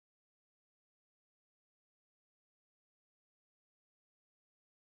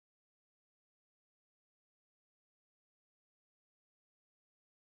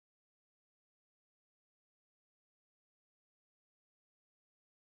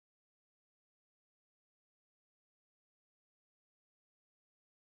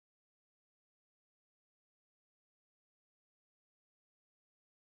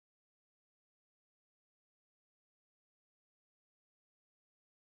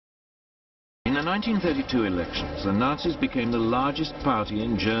In the 1932 elections, the Nazis became the largest party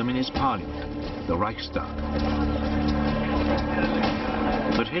in Germany's parliament, the Reichstag.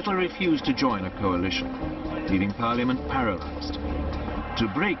 But Hitler refused to join a coalition, leaving parliament paralyzed. To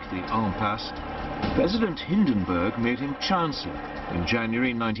break the impasse, President Hindenburg made him Chancellor in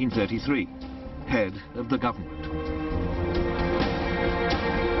January 1933, head of the government.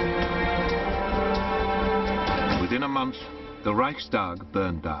 Within a month, the Reichstag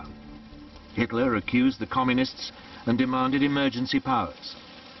burned down. Hitler accused the communists and demanded emergency powers.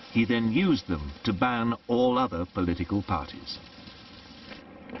 He then used them to ban all other political parties.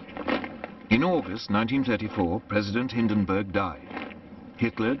 In August 1934, President Hindenburg died.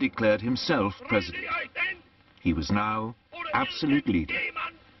 Hitler declared himself president. He was now absolute leader,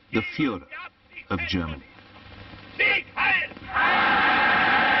 the Führer of Germany.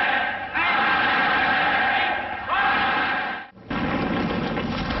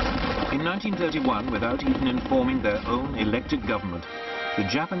 In 1931, without even informing their own elected government, the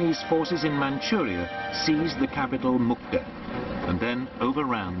Japanese forces in Manchuria seized the capital Mukden and then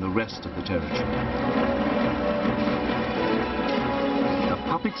overran the rest of the territory. A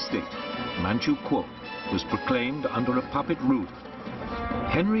puppet state, Manchu Kuo, was proclaimed under a puppet ruler.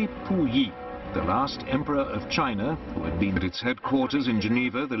 Henry Puyi, the last emperor of China, who had been at its headquarters in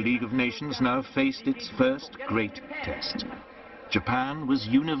Geneva, the League of Nations, now faced its first great test. Japan was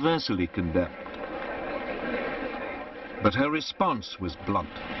universally condemned. But her response was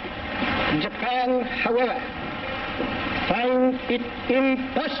blunt. Japan, however, finds it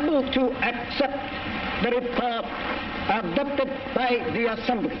impossible to accept the report adopted by the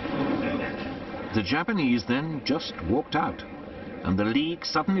Assembly. The Japanese then just walked out, and the League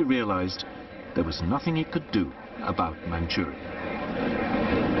suddenly realized there was nothing it could do about Manchuria.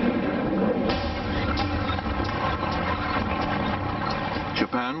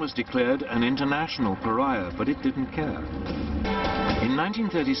 Japan was declared an international pariah, but it didn't care. In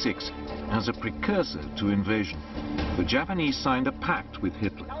 1936, as a precursor to invasion, the Japanese signed a pact with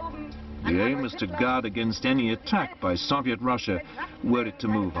Hitler. The aim was to guard against any attack by Soviet Russia were it to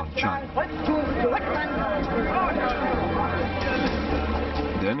move on China.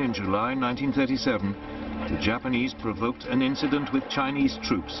 Then in July 1937, the Japanese provoked an incident with Chinese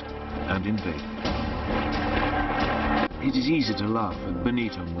troops and invaded. It is easy to laugh at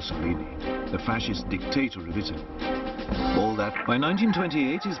Benito Mussolini, the fascist dictator of Italy. All that, by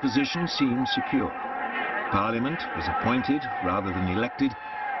 1928, his position seemed secure. Parliament was appointed rather than elected,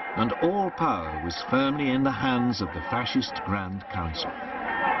 and all power was firmly in the hands of the fascist Grand Council.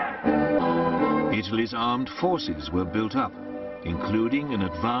 Italy's armed forces were built up, including an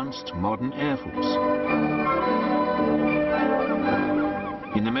advanced modern air force.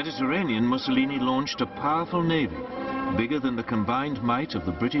 In the Mediterranean, Mussolini launched a powerful navy, bigger than the combined might of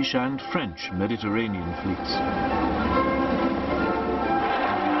the British and French Mediterranean fleets.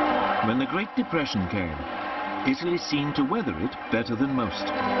 When the Great Depression came, Italy seemed to weather it better than most.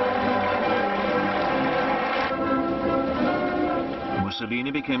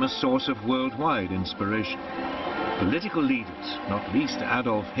 Mussolini became a source of worldwide inspiration. Political leaders, not least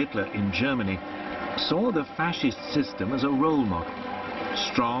Adolf Hitler in Germany, saw the fascist system as a role model,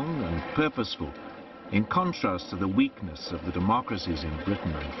 strong and purposeful, in contrast to the weakness of the democracies in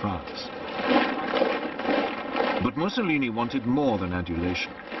Britain and France. But Mussolini wanted more than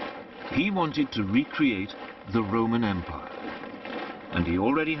adulation. He wanted to recreate the Roman Empire. And he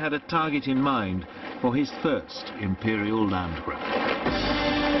already had a target in mind for his first imperial land grab.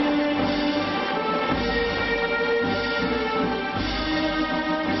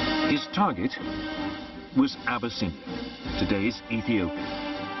 His target was Abyssinia, today's Ethiopia.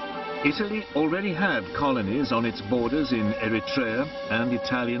 Italy already had colonies on its borders in Eritrea and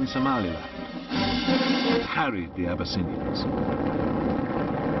Italian Somaliland. It harried the Abyssinians,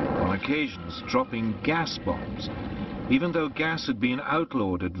 on occasions dropping gas bombs, even though gas had been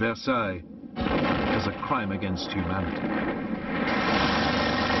outlawed at Versailles as a crime against humanity.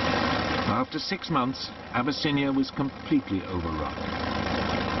 After 6 months, Abyssinia was completely overrun.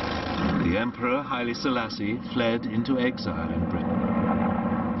 The Emperor Haile Selassie fled into exile in Britain.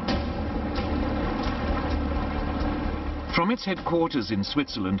 From its headquarters in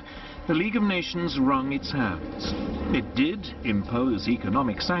Switzerland, the League of Nations wrung its hands. It did impose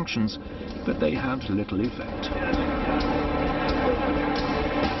economic sanctions, but they had little effect.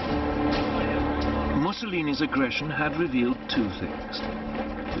 Mussolini's aggression had revealed two things.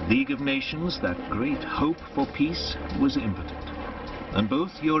 The League of Nations, that great hope for peace, was impotent. And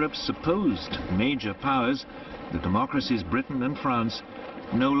both Europe's supposed major powers, the democracies Britain and France,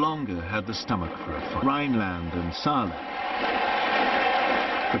 no longer had the stomach for a fight. Rhineland and Saarland.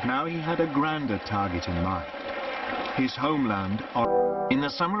 The But now he had a grander target in mind. His homeland. In the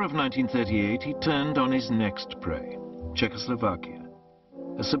summer of 1938, he turned on his next prey, Czechoslovakia.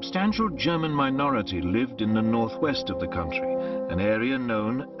 A substantial German minority lived in the northwest of the country, an area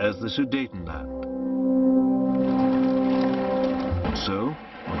known as the Sudetenland. So,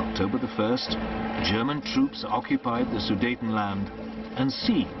 on October the 1st, German troops occupied the Sudetenland and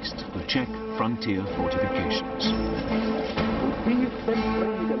seized the Czech frontier fortifications.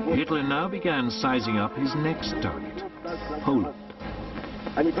 Hitler now began sizing up his next target, Poland.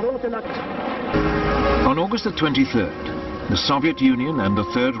 On August the 23rd, the Soviet Union and the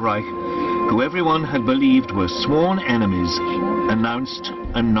Third Reich, who everyone had believed were sworn enemies, announced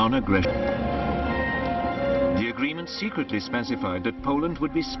a non-aggression. The agreement secretly specified that Poland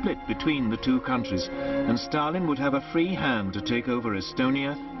would be split between the two countries, and Stalin would have a free hand to take over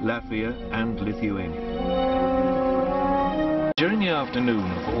Estonia, Latvia and Lithuania. During the afternoon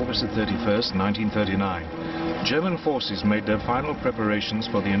of August 31st, 1939, German forces made their final preparations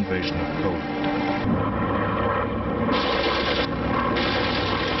for the invasion of Poland.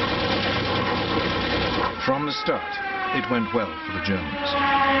 From the start, it went well for the Germans.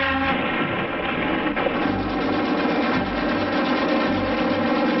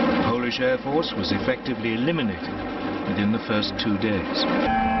 The Polish Air Force was effectively eliminated within the first 2 days.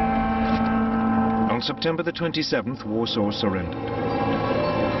 On September the 27th, Warsaw surrendered.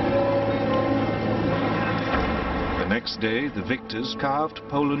 The next day, the victors carved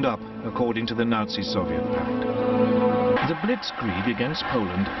Poland up according to the Nazi-Soviet pact. The blitzkrieg against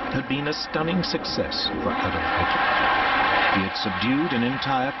Poland had been a stunning success for Adolf Hitler. He had subdued an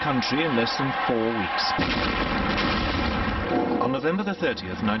entire country in less than 4 weeks. On November the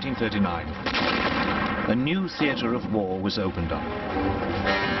 30th, 1939, a new theater of war was opened up.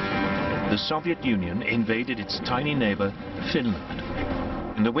 The Soviet Union invaded its tiny neighbor, Finland.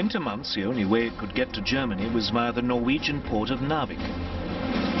 In the winter months, the only way it could get to Germany was via the Norwegian port of Narvik.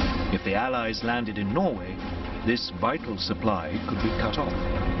 If the Allies landed in Norway, this vital supply could be cut off.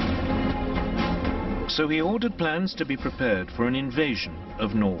 So he ordered plans to be prepared for an invasion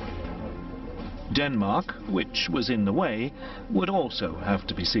of Norway. Denmark, which was in the way, would also have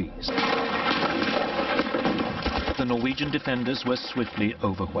to be seized. The Norwegian defenders were swiftly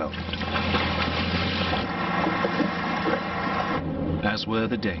overwhelmed, as were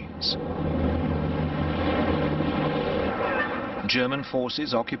the Danes. German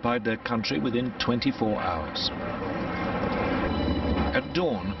forces occupied their country within 24 hours. At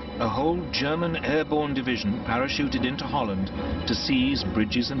dawn, a whole German airborne division parachuted into Holland to seize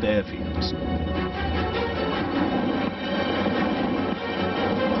bridges and airfields.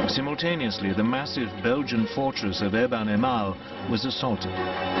 Simultaneously, the massive Belgian fortress of Eben-Emael was assaulted.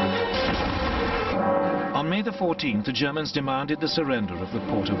 On May the 14th, the Germans demanded the surrender of the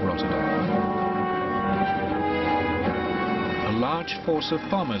port of Rotterdam. A large force of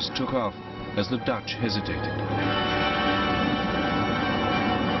bombers took off as the Dutch hesitated.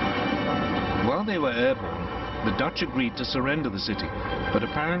 While they were airborne, the Dutch agreed to surrender the city, but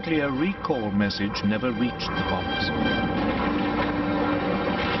apparently a recall message never reached the bombers.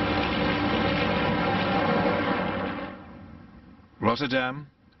 Rotterdam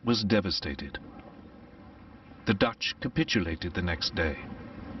was devastated. The Dutch capitulated the next day.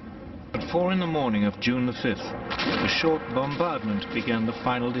 At 4 in the morning of June the 5th, a short bombardment began the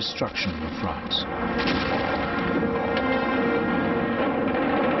final destruction of France.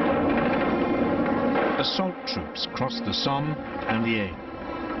 Assault troops crossed the Somme and the Aisne.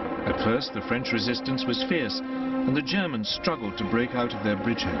 At first, the French resistance was fierce, and the Germans struggled to break out of their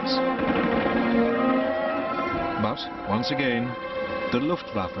bridgeheads. But, once again, the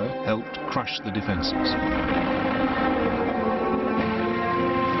Luftwaffe helped crush the defenses.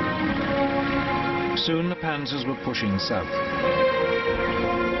 Soon the panzers were pushing south,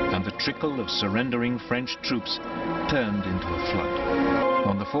 and the trickle of surrendering French troops turned into a flood.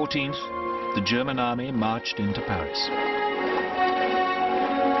 On the 14th, the German army marched into Paris.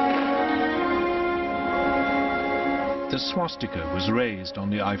 The swastika was raised on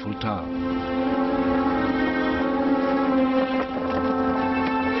the Eiffel Tower.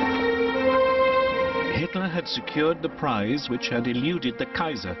 Hitler had secured the prize which had eluded the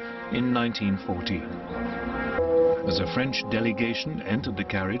Kaiser in 1914. As a French delegation entered the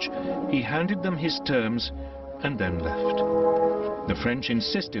carriage, he handed them his terms and then left. The French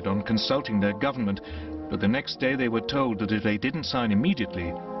insisted on consulting their government, but the next day they were told that if they didn't sign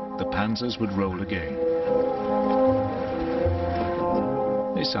immediately, the panzers would roll again.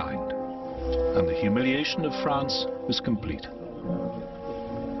 They signed, and the humiliation of France was complete.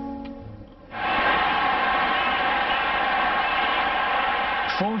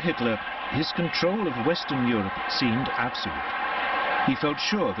 For Hitler, his control of Western Europe seemed absolute. He felt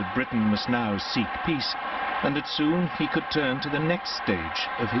sure that Britain must now seek peace, and that soon he could turn to the next stage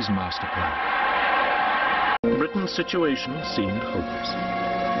of his master plan. Britain's situation seemed hopeless,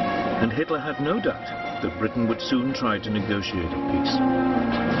 and Hitler had no doubt that Britain would soon try to negotiate a peace.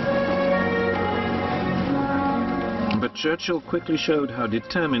 But Churchill quickly showed how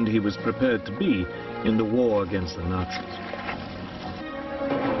determined he was prepared to be in the war against the Nazis.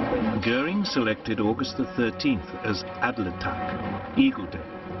 Goering selected August the 13th as Adlertag, Eagle Day,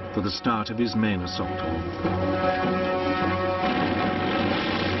 for the start of his main assault.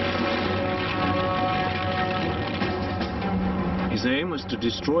 His aim was to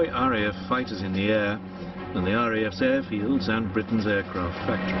destroy RAF fighters in the air and the RAF's airfields and Britain's aircraft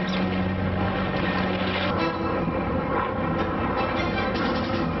factories.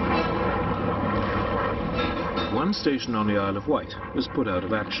 One station on the Isle of Wight was put out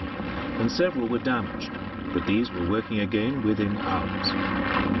of action, and several were damaged, but these were working again within hours.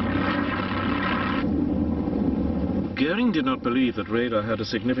 Goering did not believe that radar had a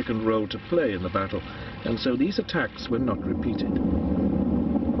significant role to play in the battle, and so these attacks were not repeated.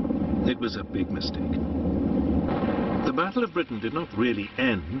 It was a big mistake. The Battle of Britain did not really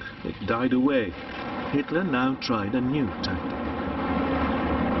end, it died away. Hitler now tried a new tactic.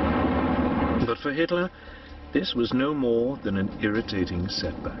 But for Hitler, this was no more than an irritating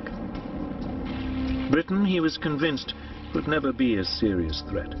setback. Britain, he was convinced, could never be a serious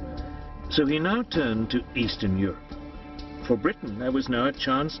threat. So he now turned to Eastern Europe. For Britain, there was now a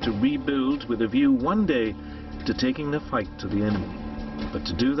chance to rebuild with a view one day to taking the fight to the enemy. But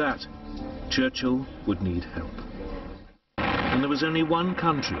to do that, Churchill would need help. And there was only one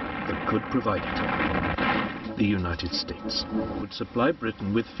country that could provide it. The United States would supply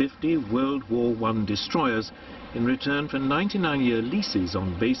Britain with 50 World War I destroyers in return for 99-year leases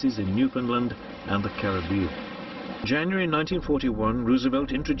on bases in Newfoundland and the Caribbean. In January 1941,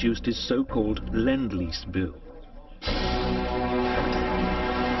 Roosevelt introduced his so-called Lend-Lease Bill.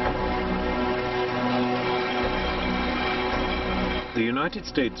 The United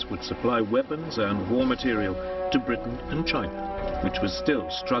States would supply weapons and war material to Britain and China, which was still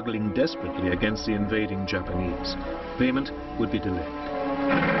struggling desperately against the invading Japanese. Payment would be delayed.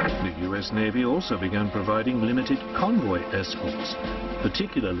 The US Navy also began providing limited convoy escorts,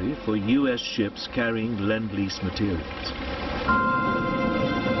 particularly for US ships carrying Lend-Lease materials.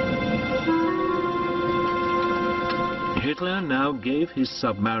 Hitler now gave his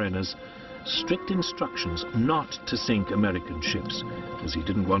submariners strict instructions not to sink American ships, as he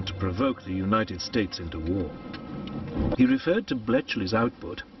didn't want to provoke the United States into war. He referred to Bletchley's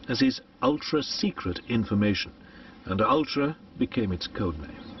output as his ultra-secret information, and ultra became its code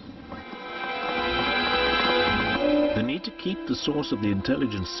name. The need to keep the source of the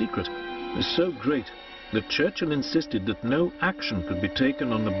intelligence secret was so great that Churchill insisted that no action could be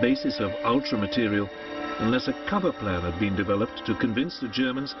taken on the basis of ultra material unless a cover plan had been developed to convince the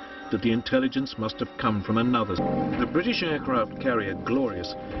Germans that the intelligence must have come from another. The British aircraft carrier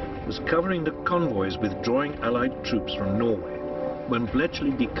Glorious was covering the convoys withdrawing Allied troops from Norway when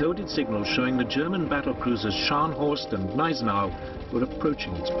Bletchley decoded signals showing the German battlecruisers Scharnhorst and Gneisenau were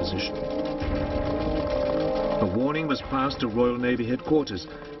approaching its position. A warning was passed to Royal Navy headquarters,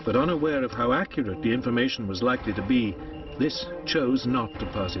 but unaware of how accurate the information was likely to be, this chose not to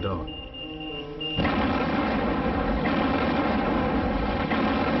pass it on.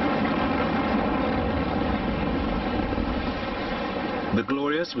 The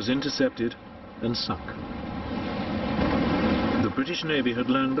Glorious was intercepted and sunk. The British Navy had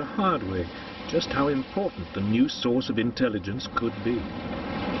learned the hard way just how important the new source of intelligence could be.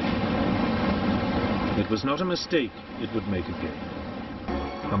 It was not a mistake it would make again.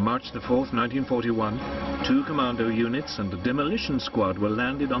 On March the 4th, 1941, 2 commando units and a demolition squad were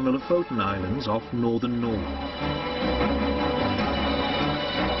landed on the Lofoten Islands off northern Norway.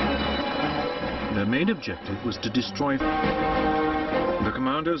 Their main objective was to destroy. The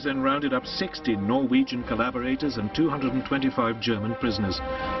commandos then rounded up 60 Norwegian collaborators and 225 German prisoners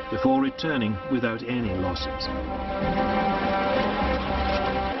before returning without any losses.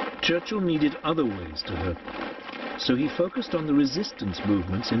 Churchill needed other ways to hurt them, so he focused on the resistance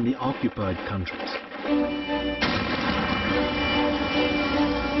movements in the occupied countries.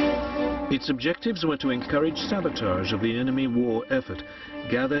 Its objectives were to encourage sabotage of the enemy war effort,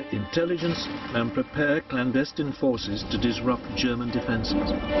 gather intelligence and prepare clandestine forces to disrupt German defenses.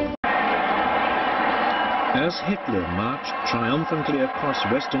 As Hitler marched triumphantly across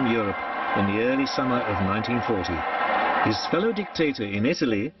Western Europe in the early summer of 1940, His fellow dictator in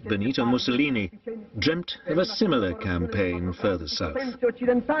Italy, Benito Mussolini, dreamt of a similar campaign further south.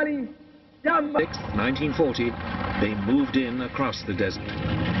 1940, they moved in across the desert.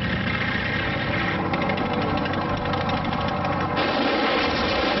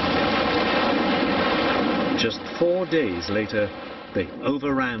 Just 4 days later, they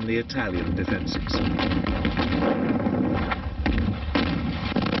overran the Italian defenses.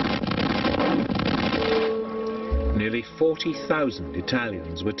 Nearly 40,000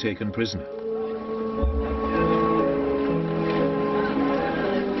 Italians were taken prisoner.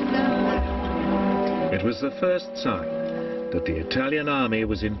 It was the first sign that the Italian army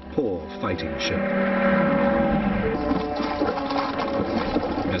was in poor fighting shape.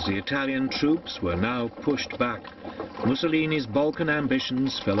 As the Italian troops were now pushed back, Mussolini's Balkan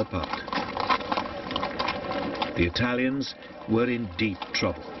ambitions fell apart. The Italians were in deep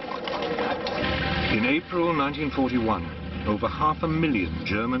trouble. In April 1941, over 500,000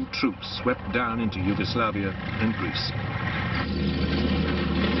 German troops swept down into Yugoslavia and Greece.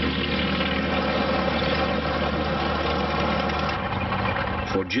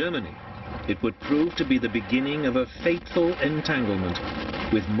 For Germany, it would prove to be the beginning of a fateful entanglement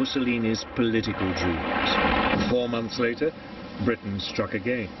with Mussolini's political dreams. 4 months later, Britain struck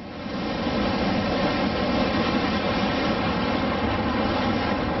again.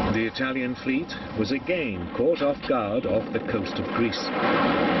 The Italian fleet was again caught off guard off the coast of Greece.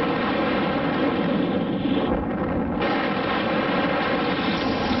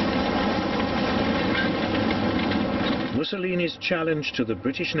 Mussolini's challenge to the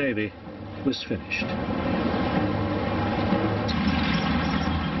British Navy was finished.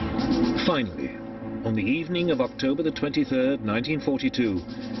 Finally, on the evening of October the 23rd, 1942,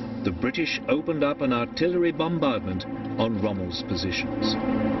 the British opened up an artillery bombardment on Rommel's positions.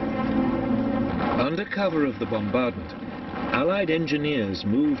 Under cover of the bombardment, Allied engineers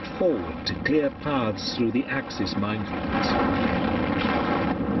moved forward to clear paths through the Axis minefields.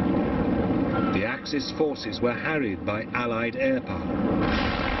 The Axis forces were harried by Allied air power.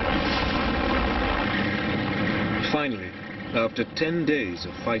 Finally, after 10 days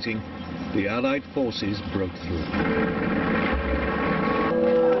of fighting, the Allied forces broke through.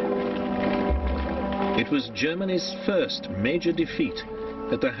 It was Germany's first major defeat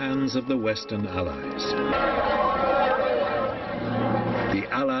at the hands of the Western Allies. The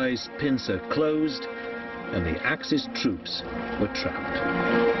Allies' pincer closed and the Axis troops were trapped.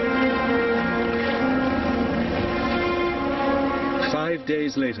 5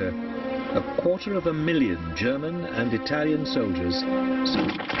 days later, 250,000 German and Italian soldiers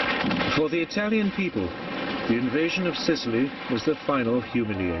sank. For the Italian people, the invasion of Sicily was the final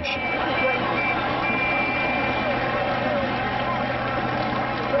humiliation.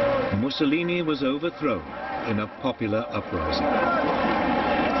 Mussolini was overthrown in a popular uprising.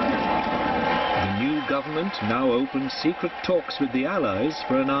 The new government now opened secret talks with the Allies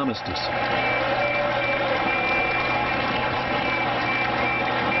for an armistice.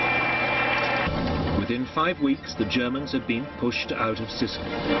 Within 5 weeks, the Germans had been pushed out of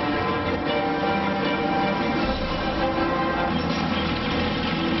Sicily.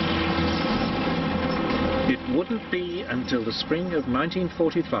 It wouldn't be until the spring of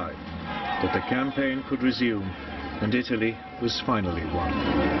 1945 that the campaign could resume and Italy was finally won.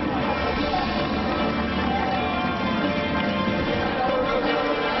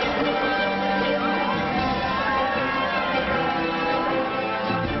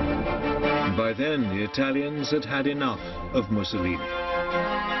 By then, the Italians had had enough of Mussolini.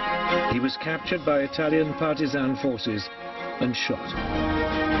 He was captured by Italian partisan forces and shot.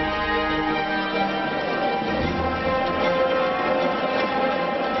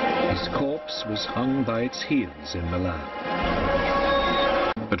 His corpse was hung by its heels in Milan.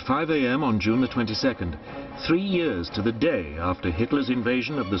 At 5 a.m. on June the 22nd, 3 years to the day after Hitler's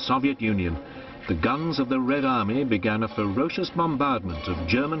invasion of the Soviet Union, the guns of the Red Army began a ferocious bombardment of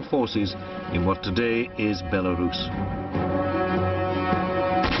German forces in what today is Belarus.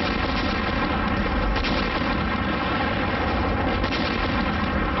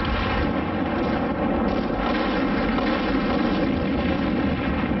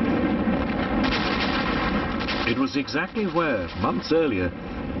 It was exactly where, months earlier,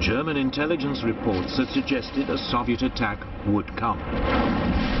 German intelligence reports had suggested a Soviet attack would come.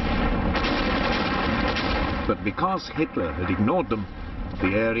 But because Hitler had ignored them,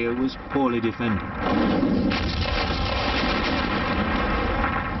 the area was poorly defended.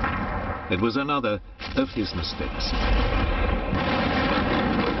 It was another of his mistakes.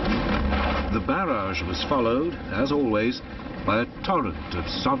 The barrage was followed, as always, by a torrent of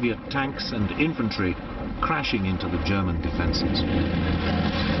Soviet tanks and infantry crashing into the German defenses.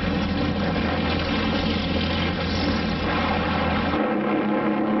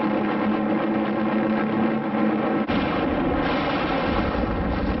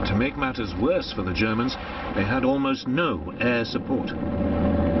 To make matters worse for the Germans, they had almost no air support.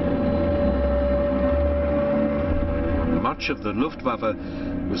 Much of the Luftwaffe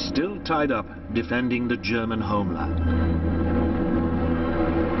was still tied up defending the German homeland.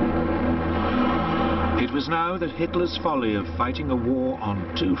 It was now that Hitler's folly of fighting a war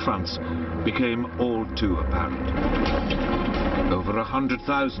on two fronts became all too apparent. Over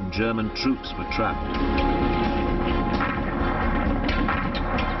 100,000 German troops were trapped.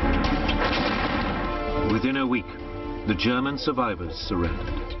 Within a week, the German survivors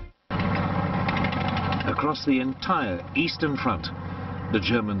surrendered. Across the entire Eastern Front, the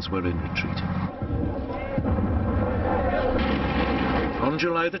Germans were in retreat. On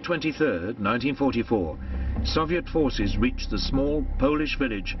July the 23rd, 1944, Soviet forces reached the small Polish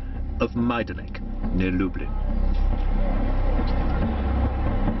village of Majdanek, near Lublin.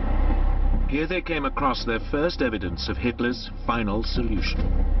 Here they came across their first evidence of Hitler's final solution: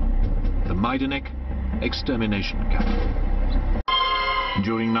 the Majdanek extermination camp.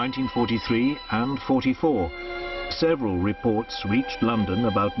 During 1943 and 44, several reports reached London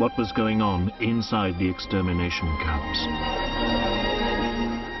about what was going on inside the extermination camps.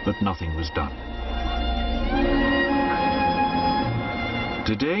 But nothing was done.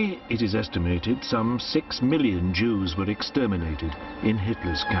 Today, it is estimated some 6 million Jews were exterminated in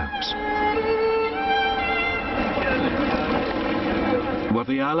Hitler's camps. What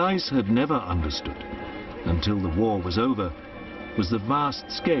the Allies had never understood, until the war was over, was the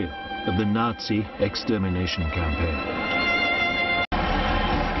vast scale of the Nazi extermination campaign.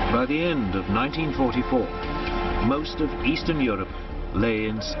 By the end of 1944, most of Eastern Europe lay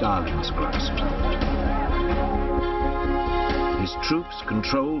in Stalin's grasp. His troops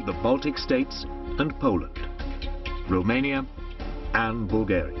controlled the Baltic states and Poland, Romania and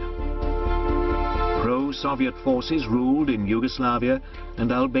Bulgaria. Pro-Soviet forces ruled in Yugoslavia and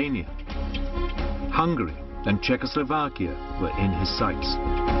Albania. Hungary and Czechoslovakia were in his sights.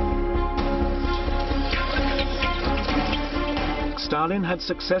 Stalin had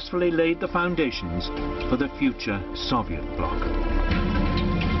successfully laid the foundations for the future Soviet bloc.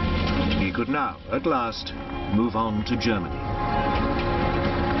 He could now, at last, move on to Germany.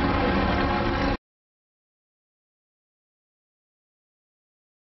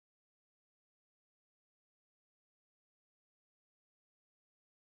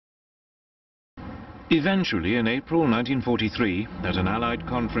 Eventually, in April 1943, at an Allied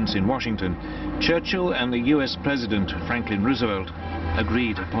conference in Washington, Churchill and the US President Franklin Roosevelt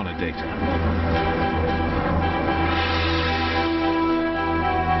agreed upon a date.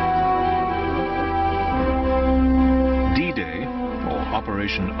 D-Day, or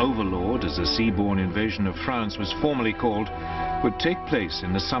Operation Overlord as the seaborne invasion of France was formally called, would take place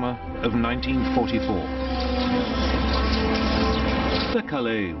in the summer of 1944. The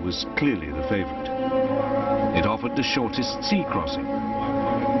Calais was clearly the favorite. It offered the shortest sea crossing,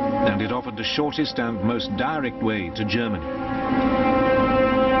 and it offered the shortest and most direct way to Germany.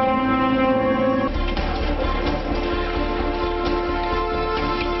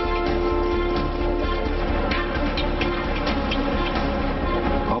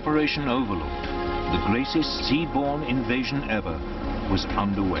 Operation Overlord, the greatest seaborne invasion ever, was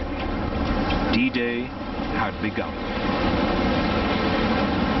underway. D-Day had begun.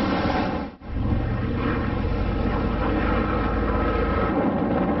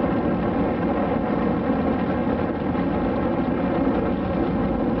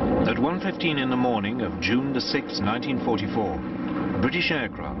 At 1:15 in the morning of June the 6th, 1944, British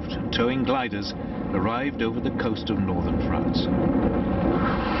aircraft towing gliders arrived over the coast of northern France.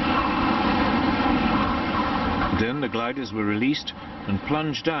 Then the gliders were released and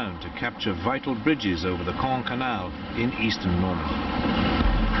plunged down to capture vital bridges over the Caen Canal in eastern Normandy.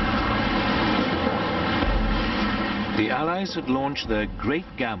 The Allies had launched their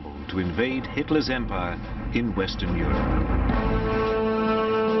great gamble to invade Hitler's empire in Western Europe.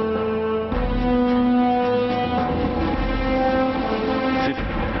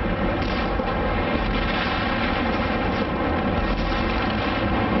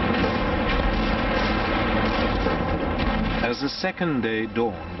 As the second day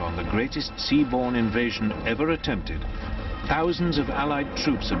dawned on the greatest seaborne invasion ever attempted, thousands of Allied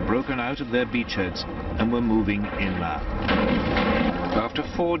troops had broken out of their beachheads and were moving inland. After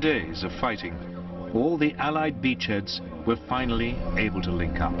 4 days of fighting, all the Allied beachheads were finally able to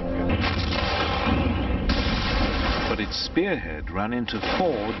link up. but its spearhead ran into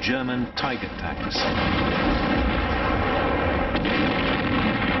 4 German Tiger tanks.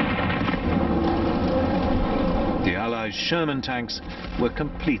 The Allies' Sherman tanks were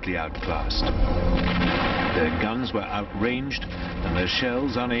completely outclassed. Their guns were outranged and their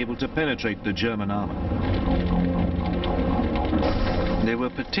shells unable to penetrate the German armor. They were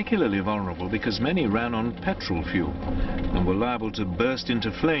particularly vulnerable because many ran on petrol fuel and were liable to burst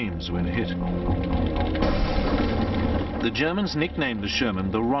into flames when hit. The Germans nicknamed the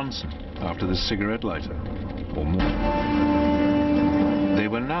Sherman the Ronson, after the cigarette lighter, or more. They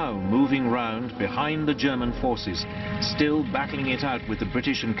were now moving round behind the German forces, still battling it out with the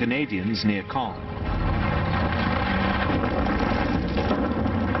British and Canadians near Caen.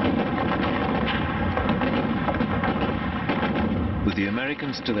 With the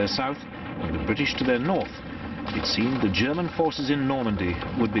Americans to their south and the British to their north, it seemed the German forces in Normandy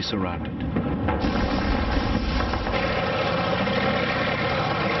would be surrounded.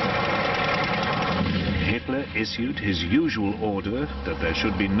 Hitler issued his usual order that there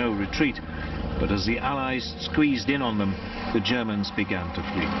should be no retreat, but as the Allies squeezed in on them, the Germans began to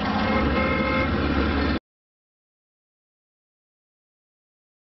flee.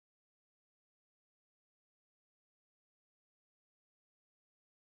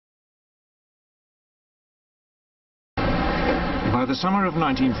 By the summer of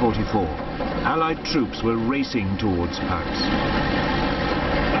 1944, Allied troops were racing towards Paris.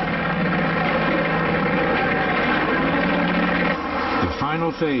 The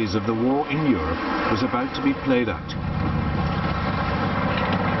final phase of the war in Europe was about to be played out.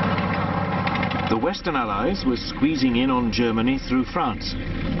 The Western Allies were squeezing in on Germany through France.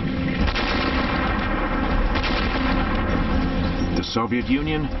 The Soviet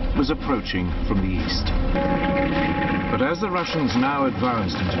Union was approaching from the east. But as the Russians now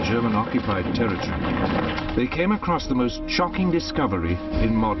advanced into German-occupied territory, they came across the most shocking discovery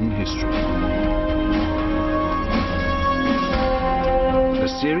in modern history. A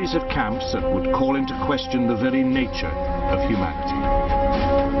series of camps that would call into question the very nature of humanity.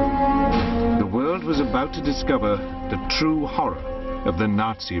 The world was about to discover the true horror of the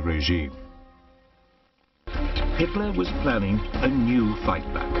Nazi regime. Hitler was planning a new fight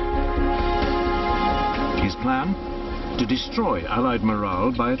back. His plan? To destroy Allied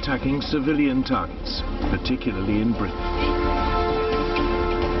morale by attacking civilian targets, particularly in Britain.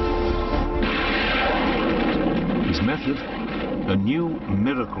 His method? A new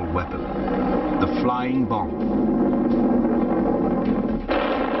miracle weapon, the flying bomb.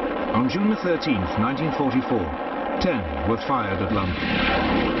 On June the 13th, 1944, 10 were fired at London.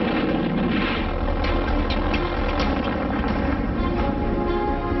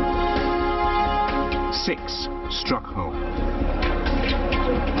 6 struck home.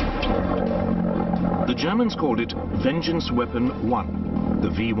 The Germans called it Vengeance Weapon 1, the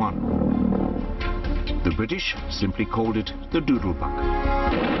V1. The British simply called it the Doodlebug.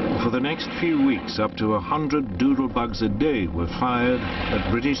 For the next few weeks, up to 100 Doodlebugs a day were fired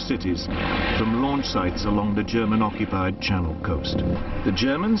at British cities from launch sites along the German-occupied Channel coast. The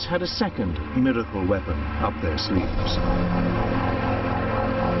Germans had a second miracle weapon up their sleeves.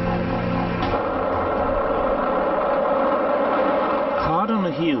 Hard on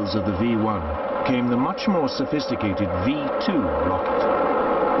the heels of the V1 came the much more sophisticated V2 rocket.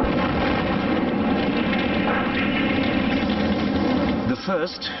 The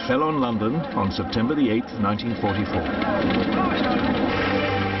first fell on London on September the 8th,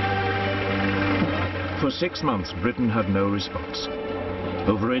 1944. For 6 months, Britain had no response.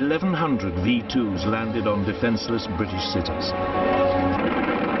 Over 1,100 V2s landed on defenseless British cities.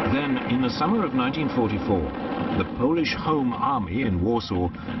 Then, in the summer of 1944, the Polish Home Army in Warsaw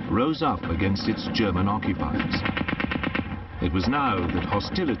rose up against its German occupiers. It was now that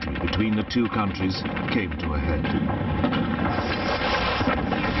hostility between the two countries came to a head.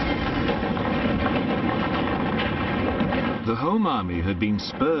 The Home Army had been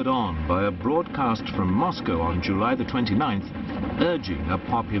spurred on by a broadcast from Moscow on July the 29th, urging a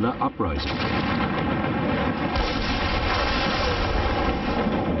popular uprising.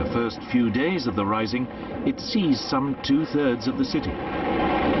 In the first few days of the rising, it seized some 2/3 of the city.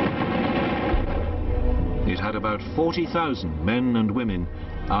 It had about 40,000 men and women,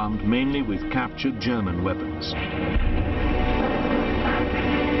 armed mainly with captured German weapons.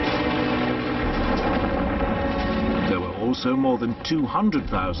 There were also more than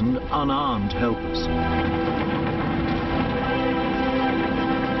 200,000 unarmed helpers.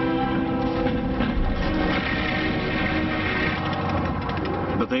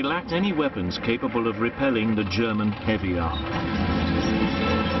 But they lacked any weapons capable of repelling the German heavy armor.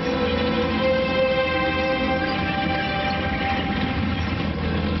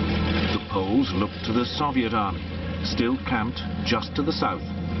 looked to the Soviet army, still camped just to the south,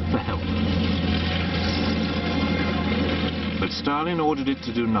 for help. But Stalin ordered it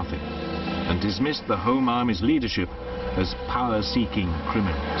to do nothing and dismissed the Home Army's leadership as power-seeking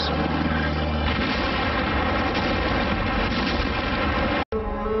criminals.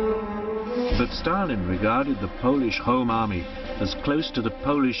 But Stalin regarded the Polish Home Army as close to the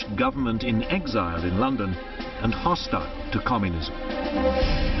Polish government in exile in London and hostile to communism.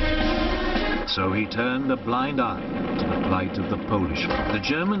 So he turned a blind eye to the plight of the Polish. The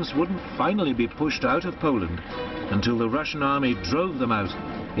Germans wouldn't finally be pushed out of Poland until the Russian army drove them out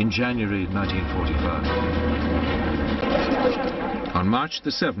in January 1945. On March the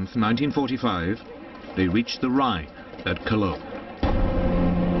 7th, 1945, they reached the Rhine at Cologne.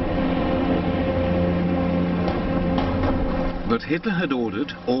 But Hitler had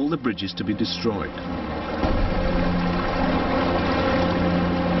ordered all the bridges to be destroyed.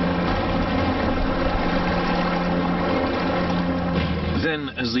 Then,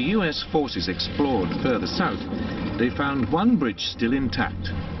 as the US forces explored further south, they found one bridge still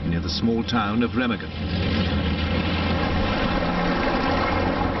intact near the small town of Remagen.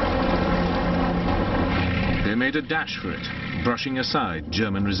 They made a dash for it, brushing aside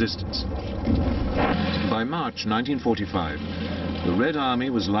German resistance. By March 1945, the Red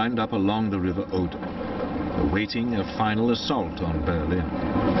Army was lined up along the River Oder, awaiting a final assault on Berlin.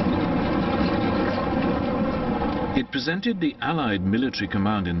 It presented the Allied military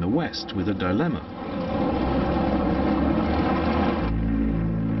command in the West with a dilemma.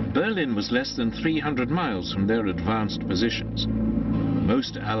 Berlin was less than 300 miles from their advanced positions.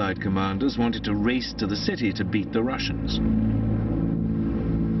 Most Allied commanders wanted to race to the city to beat the Russians.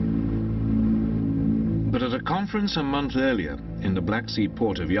 But at a conference a month earlier in the Black Sea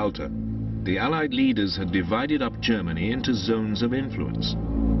port of Yalta, the Allied leaders had divided up Germany into zones of influence.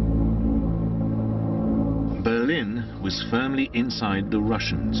 Berlin was firmly inside the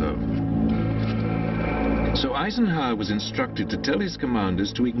Russian zone. So Eisenhower was instructed to tell his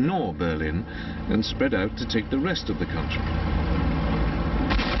commanders to ignore Berlin and spread out to take the rest of the country.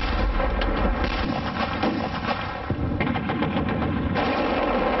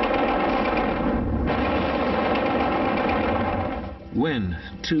 When,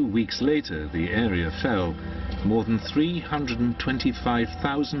 2 weeks later, the area fell, more than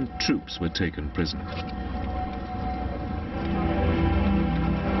 325,000 troops were taken prisoner.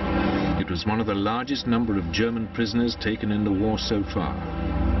 It was one of the largest number of German prisoners taken in the war so far.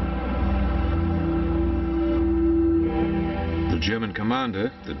 The German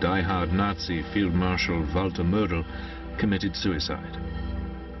commander, the die-hard Nazi Field Marshal Walter Model, committed suicide.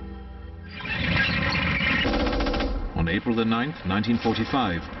 On April the 9th,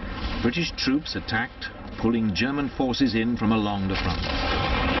 1945, British troops attacked, pulling German forces in from along the front,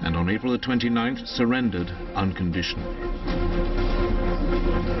 and on April the 29th surrendered unconditionally.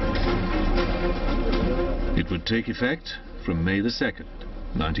 It would take effect from May the 2nd,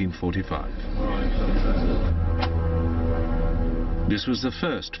 1945. This was the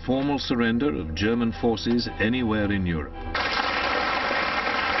first formal surrender of German forces anywhere in Europe.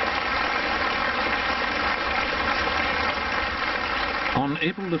 On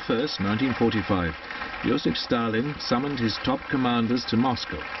April the 1st, 1945, Joseph Stalin summoned his top commanders to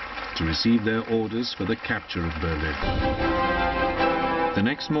Moscow to receive their orders for the capture of Berlin. The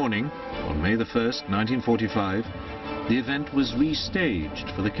next morning, on May the 1st, 1945, the event was restaged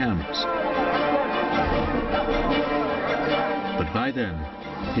for the cameras. But by then,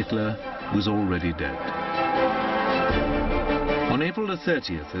 Hitler was already dead. On April the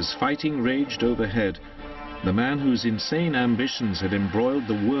 30th, as fighting raged overhead, the man whose insane ambitions had embroiled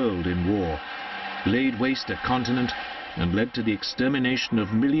the world in war, laid waste a continent and led to the extermination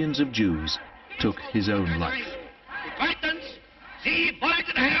of millions of Jews, took his own life. Sie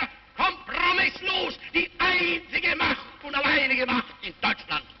wollten daher kompromisslos die einzige Macht und alleinige Macht in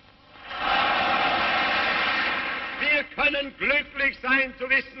Deutschland. Wir können glücklich sein zu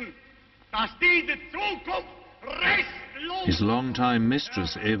wissen, dass diese Zukunft restlos... His longtime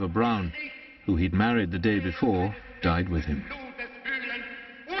mistress, Eva Braun, who he'd married the day before, died with him.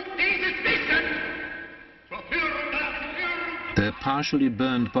 Their partially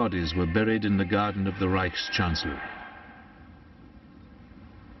burned bodies were buried in the garden of the Reichschancellery.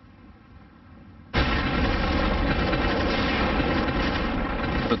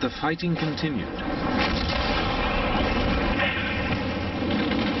 But the fighting continued.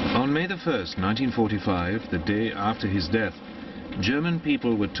 On May the 1st, 1945, the day after his death, German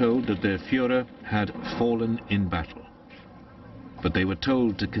people were told that their Führer had fallen in battle. But they were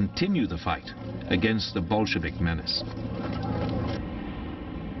told to continue the fight against the Bolshevik menace.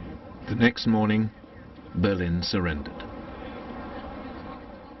 The next morning, Berlin surrendered.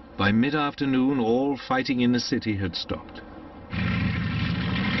 By mid-afternoon, all fighting in the city had stopped.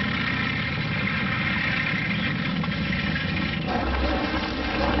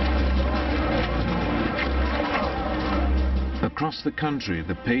 Across the country,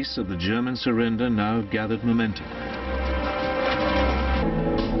 the pace of the German surrender now gathered momentum.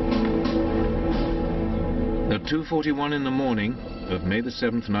 At 2:41 in the morning of May the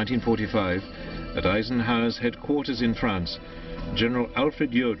 7th, 1945, at Eisenhower's headquarters in France, General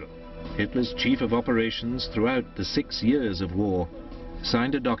Alfred Jodl, Hitler's chief of operations throughout the 6 years of war,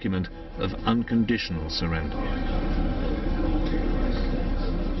 signed a document of unconditional surrender.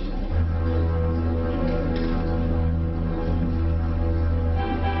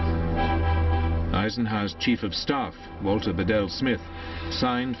 Eisenhower's chief of staff, Walter Bedell Smith,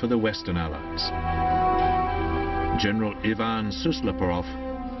 signed for the Western Allies. General Ivan Suslaparov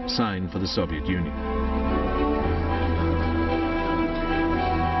signed for the Soviet Union.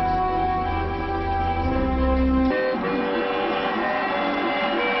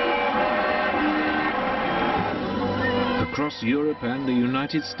 Across Europe and the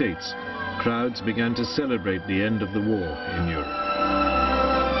United States, crowds began to celebrate the end of the war in Europe.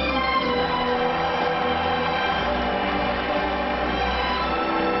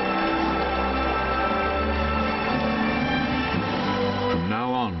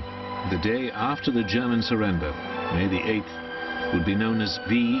 The day after the German surrender, May the 8th, would be known as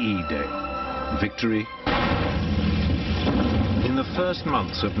VE Day, Victory. In the first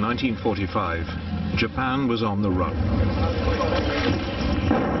months of 1945, Japan was on the run.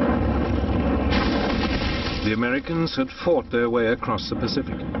 The Americans had fought their way across the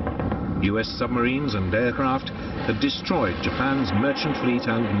Pacific. US submarines and aircraft had destroyed Japan's merchant fleet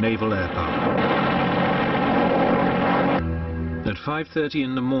and naval air power. At 5:30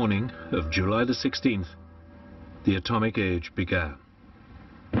 in the morning of July the 16th, the atomic age began.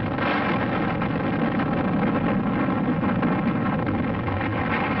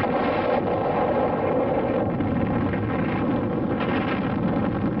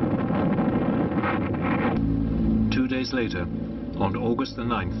 Two days later, on August the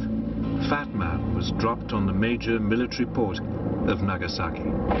 9th, Fat Man was dropped on the major military port of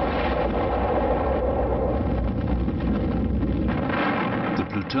Nagasaki. The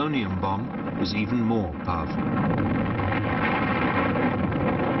plutonium bomb was even more powerful.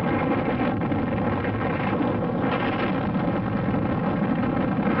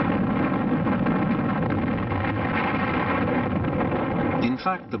 In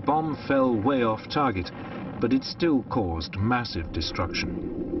fact, the bomb fell way off target, but it still caused massive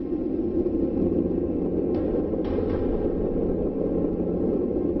destruction.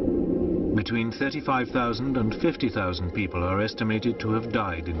 Between 35,000 and 50,000 people are estimated to have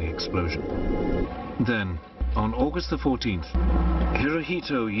died in the explosion. Then, on August the 14th,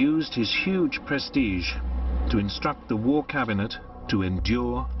 Hirohito used his huge prestige to instruct the War Cabinet to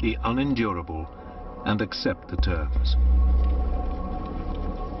endure the unendurable and accept the terms.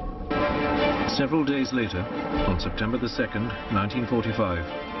 Several days later, on September the 2nd, 1945,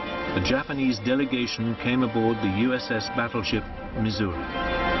 a Japanese delegation came aboard the USS battleship Missouri.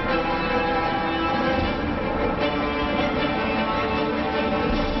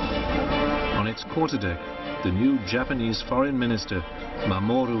 On its quarterdeck, the new Japanese Foreign Minister,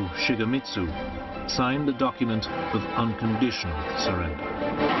 Mamoru Shigemitsu, signed the document of unconditional surrender.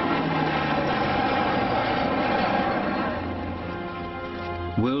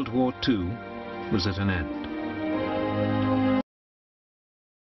 World War II was at an end.